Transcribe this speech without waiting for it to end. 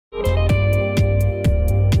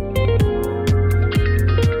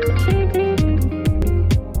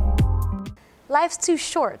life's too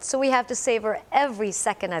short, so we have to savor every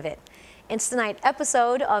second of it. In tonight's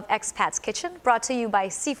episode of Expat's Kitchen, brought to you by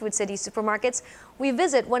Seafood City Supermarkets, we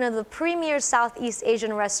visit one of the premier Southeast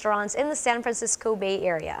Asian restaurants in the San Francisco Bay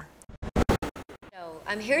Area.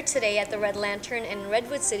 I'm here today at the Red Lantern in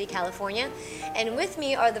Redwood City, California, and with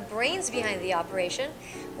me are the brains behind the operation.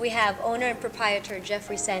 We have owner and proprietor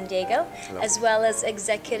Jeffrey San Diego, as well as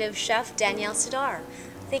executive chef Danielle Sudar.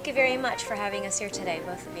 Thank you very much for having us here today,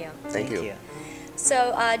 both of you. Thank you.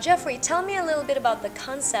 So, Jeffrey, tell me a little bit about the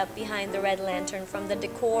concept behind the Red Lantern, from the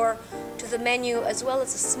decor to the menu, as well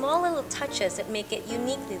as the small little touches that make it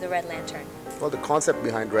uniquely the Red Lantern. Well, the concept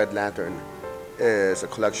behind Red Lantern is a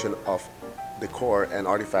collection of decor and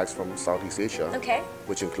artifacts from Southeast Asia,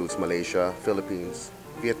 which includes Malaysia, Philippines,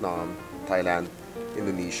 Vietnam, Thailand,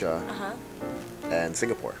 Indonesia, and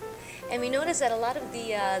Singapore. And we noticed that a lot of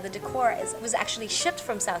the decor was actually shipped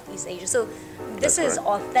from Southeast Asia. So this is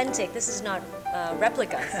authentic. This is not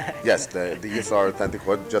replicas. Yes, these are authentic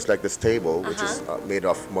wood, just like this table, which is made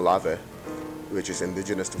of molave, which is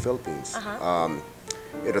indigenous to Philippines.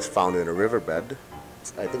 It is found in a riverbed.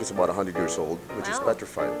 I think it's about 100 years old, which is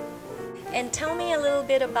petrified. And tell me a little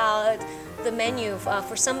bit about the menu.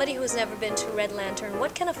 For somebody who's never been to Red Lantern,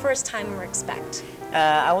 what can a first-timer expect?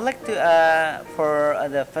 I would like to, for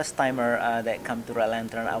the first-timer that come to Red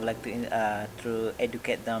Lantern, I would like to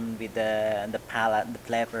educate them with the palate, the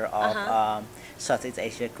flavor of Southeast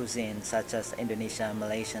Asia cuisine, such as Indonesia,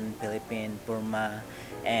 Malaysian, Philippines, Burma,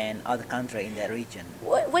 and other countries in that region.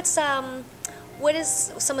 What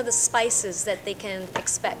is some of the spices that they can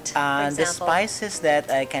expect, for example? The spices that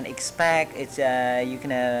I can expect, it's you can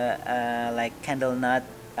like candle nut,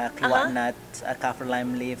 keluak nut, kaffir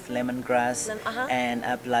lime leaf, lemongrass, and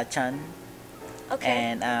belacan.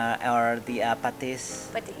 And or the patis.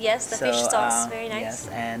 But yes, the fish sauce, very nice. Yes,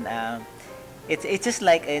 and it's just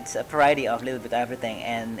like it's a variety of a little bit of everything.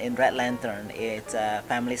 And in Red Lantern, it's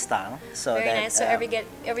family style. So very nice. So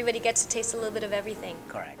everybody gets to taste a little bit of everything.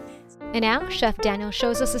 Correct. And now, Chef Daniel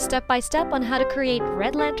shows us a step-by-step on how to create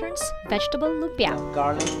Red Lantern's vegetable lumpia.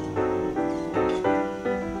 Garlic.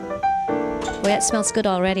 Well, that smells good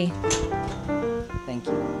already. Thank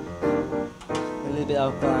you. A little bit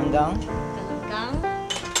of galangal.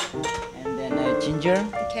 And then ginger.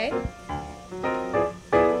 Okay.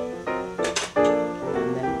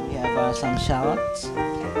 And then we have some shallots.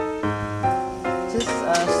 Just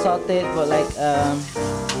saute it for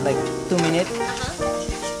like 2 minutes.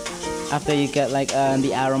 After you get like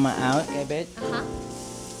the aroma out a bit.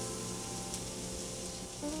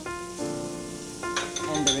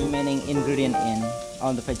 And the remaining ingredient in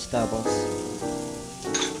all the vegetables.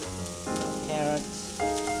 Carrots.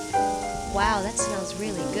 Wow, that smells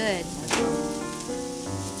really good.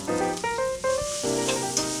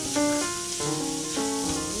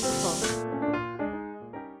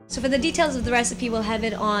 So for the details of the recipe, we'll have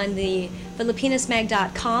it on the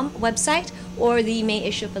filipinasmag.com website or the May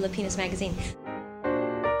issue of Filipinas magazine.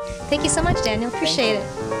 Thank you so much, Daniel. Appreciate it.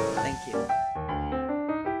 Thank you.